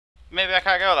Maybe I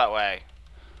can't go that way.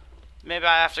 Maybe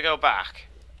I have to go back.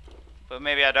 But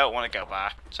maybe I don't want to go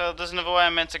back. So there's another way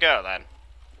I'm meant to go then.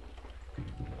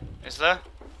 Is there?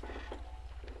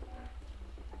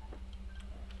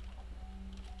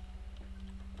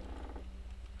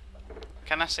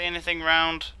 Can I see anything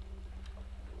round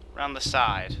the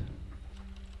side?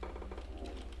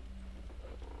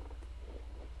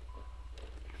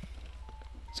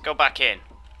 Let's go back in.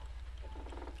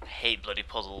 I hate bloody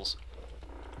puzzles.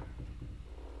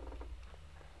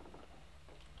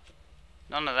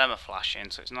 None of them are flashing,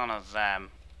 so it's none of them.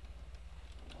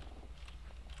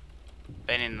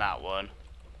 Been in that one.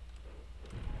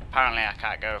 Apparently I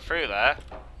can't go through there.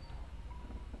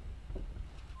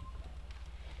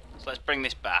 So let's bring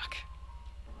this back.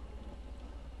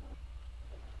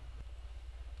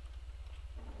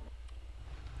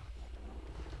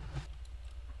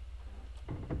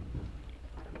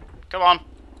 Come on.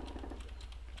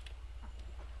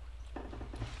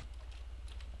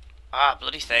 Ah,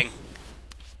 bloody thing.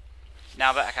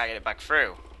 Now I bet I can't get it back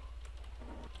through.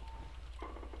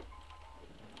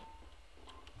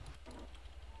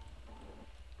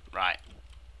 Right.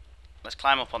 Let's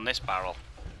climb up on this barrel.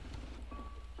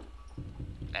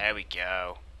 There we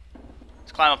go.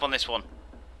 Let's climb up on this one.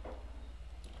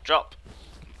 Drop.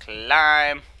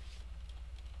 Climb.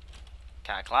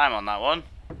 Can't climb on that one.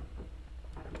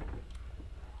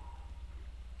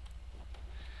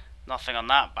 Nothing on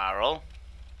that barrel.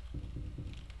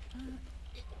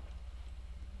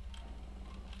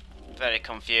 Very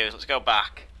confused. Let's go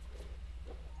back.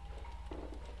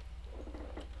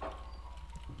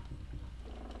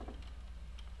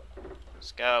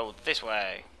 Let's go this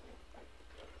way.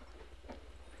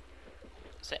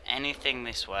 Is there anything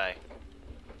this way?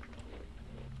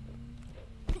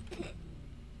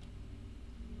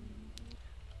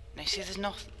 Now you see there's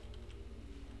nothing.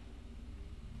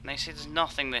 Now you see there's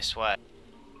nothing this way.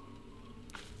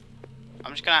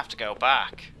 I'm just gonna have to go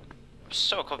back. I'm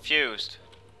so confused.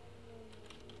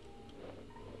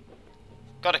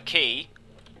 Got a key.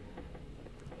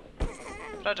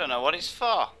 But I don't know what it's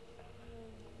for.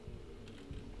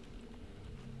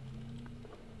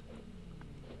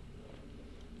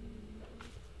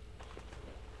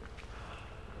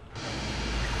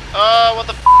 Oh, what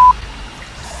the f***?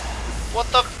 What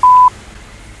the f***?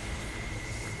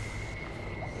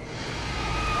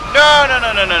 No, no,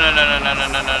 no, no, no, no, no, no, no,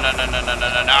 no, no, no, no, no, no, no,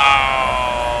 no,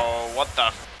 no. What the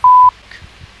f***?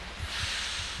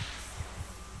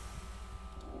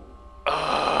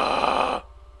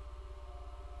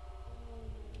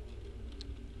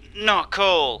 Not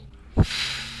cool.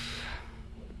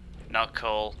 Not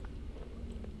cool.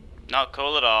 Not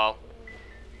cool at all.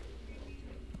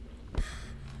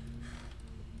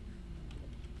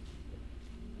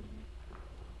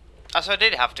 So I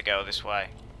did have to go this way.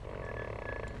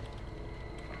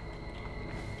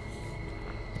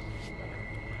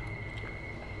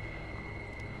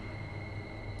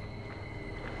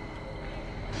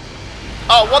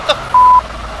 Oh, what the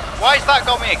f***? Why has that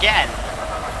got me again?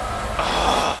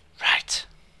 Oh, right.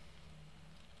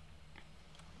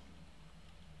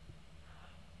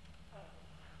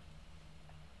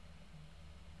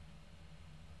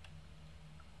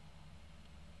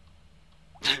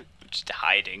 Just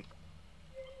hiding.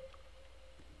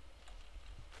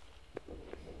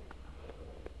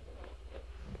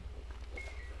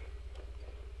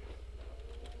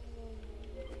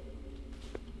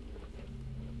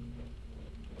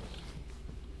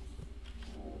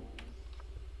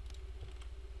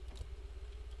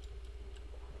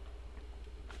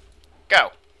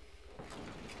 Go.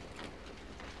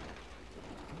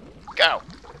 Go.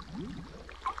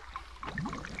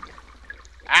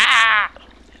 Ah!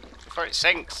 Before it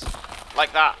sinks.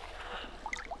 Like that.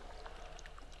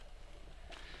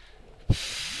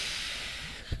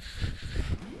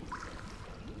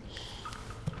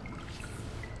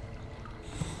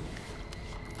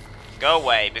 Go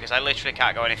away, because I literally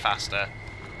can't go any faster.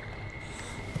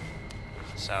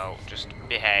 So, just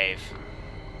behave.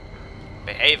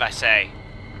 Behave, I say.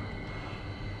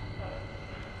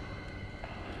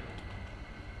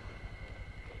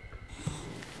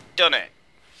 Done it.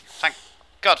 Thank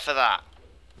God for that.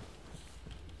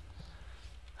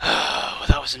 Well,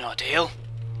 that was an ordeal.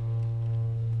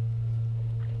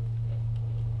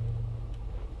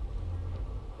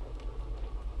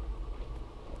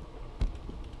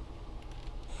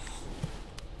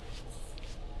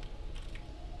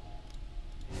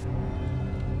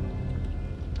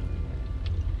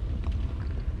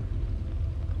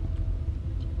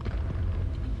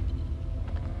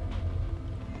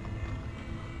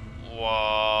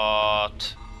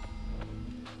 What?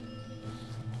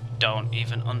 Don't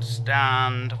even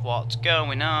understand what's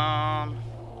going on.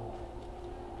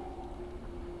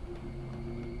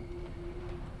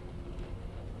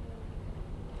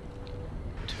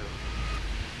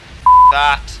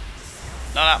 That.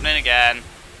 Not happening again.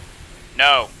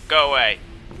 No, go away.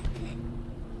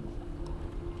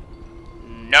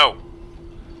 No.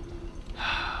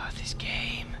 This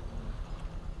game.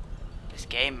 This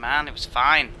game, man, it was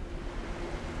fine.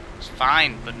 It was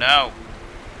fine, but no.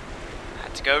 I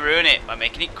had to go ruin it by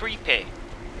making it creepy.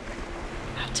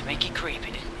 I had to make it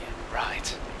creepy, didn't you?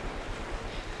 Right.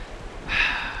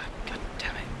 God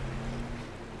damn it.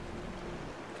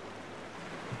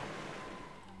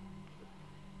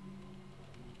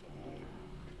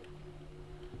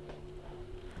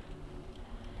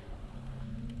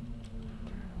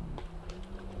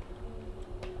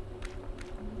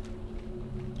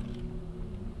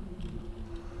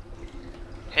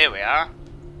 Here we are.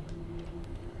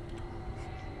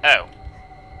 Oh.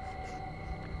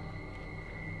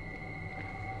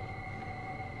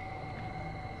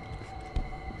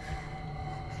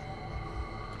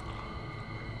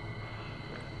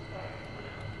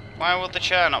 Why would the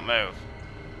chair not move?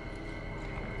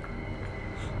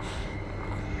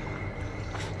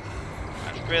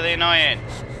 That's really annoying.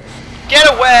 Get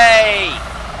away!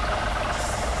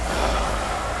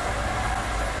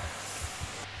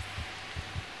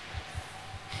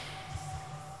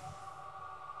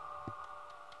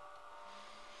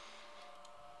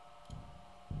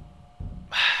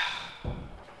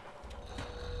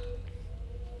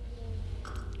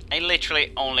 I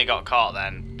literally only got caught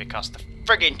then because the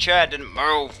friggin' chair didn't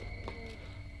move.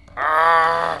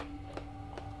 Arrgh.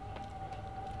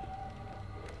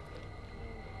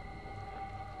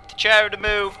 If the chair had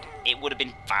moved, it would have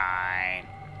been fine.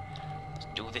 Let's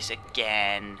do this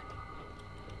again.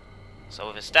 So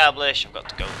we've established I've got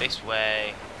to go this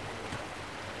way.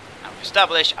 And we've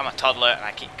established I'm a toddler and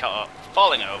I keep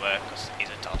falling over because he's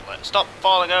a toddler. Stop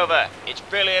falling over. It's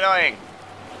really annoying.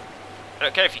 I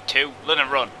don't care if you're 2, learn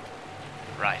and run.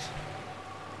 Right.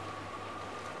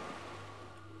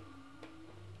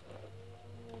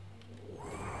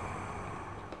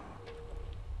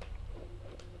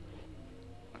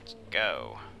 Let's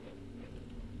go.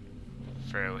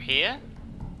 Through here.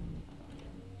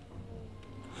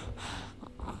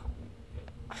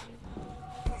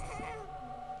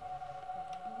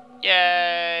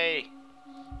 Yay!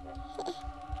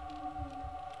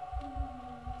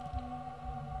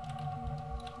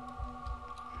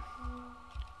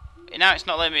 Now it's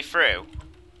not letting me through.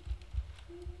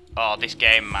 Oh, this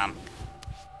game, man.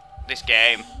 This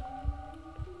game.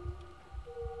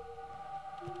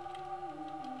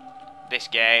 This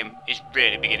game is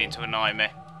really beginning to annoy me.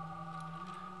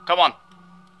 Come on.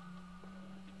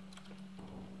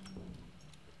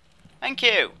 Thank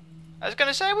you. I was going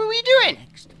to say, what were you doing?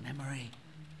 Next memory.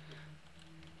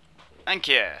 Thank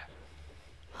you.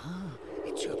 Ah,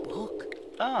 it's your book.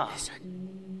 Ah. Listen.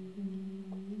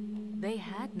 They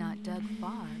had not dug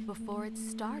far before it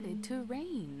started to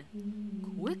rain.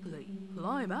 Quickly,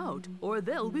 climb out, or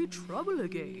there'll be trouble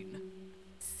again.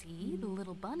 See, the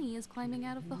little bunny is climbing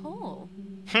out of the hole.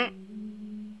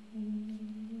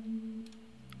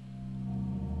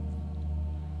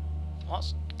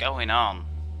 What's going on?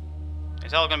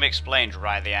 It's all going to be explained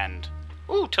right at the end.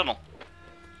 Ooh, tunnel.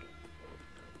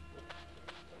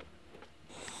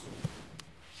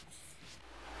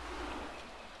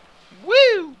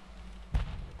 Woo!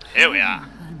 Here we are.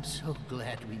 I'm so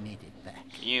glad we made it back.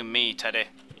 You, me, Teddy.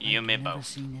 You, me I've never both.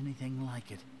 seen anything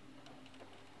like it.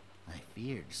 I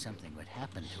feared something would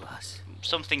happen to us.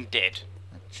 Something did.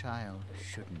 A child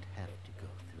shouldn't have to go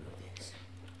through this.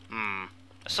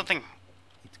 Something.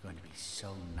 It's going to be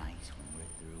so nice when we're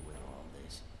through with all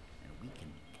this, and we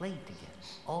can play together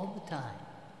all the time.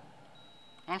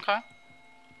 Okay.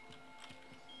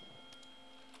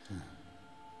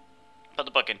 Put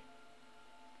the book in.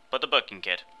 Put the book in,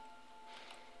 kid.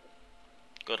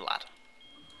 Good lad.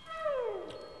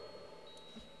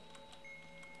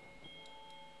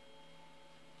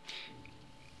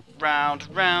 Round,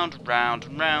 round, round,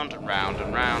 and round, and round,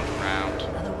 and round, and round.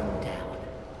 Another one down.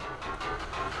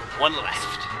 One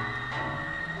left.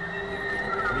 We're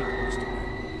getting very close to her.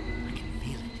 I can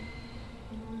feel it.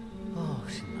 Oh,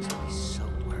 she must be so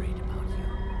worried about you.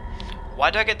 Why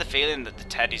do I get the feeling that the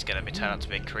Teddy's gonna be turned out to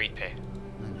be creepy?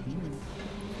 I'm human.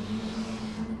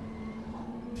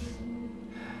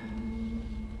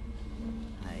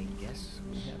 I guess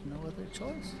we have no other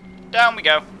choice. Down we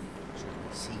go. Shall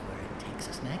we see where it takes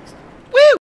us next? Woo!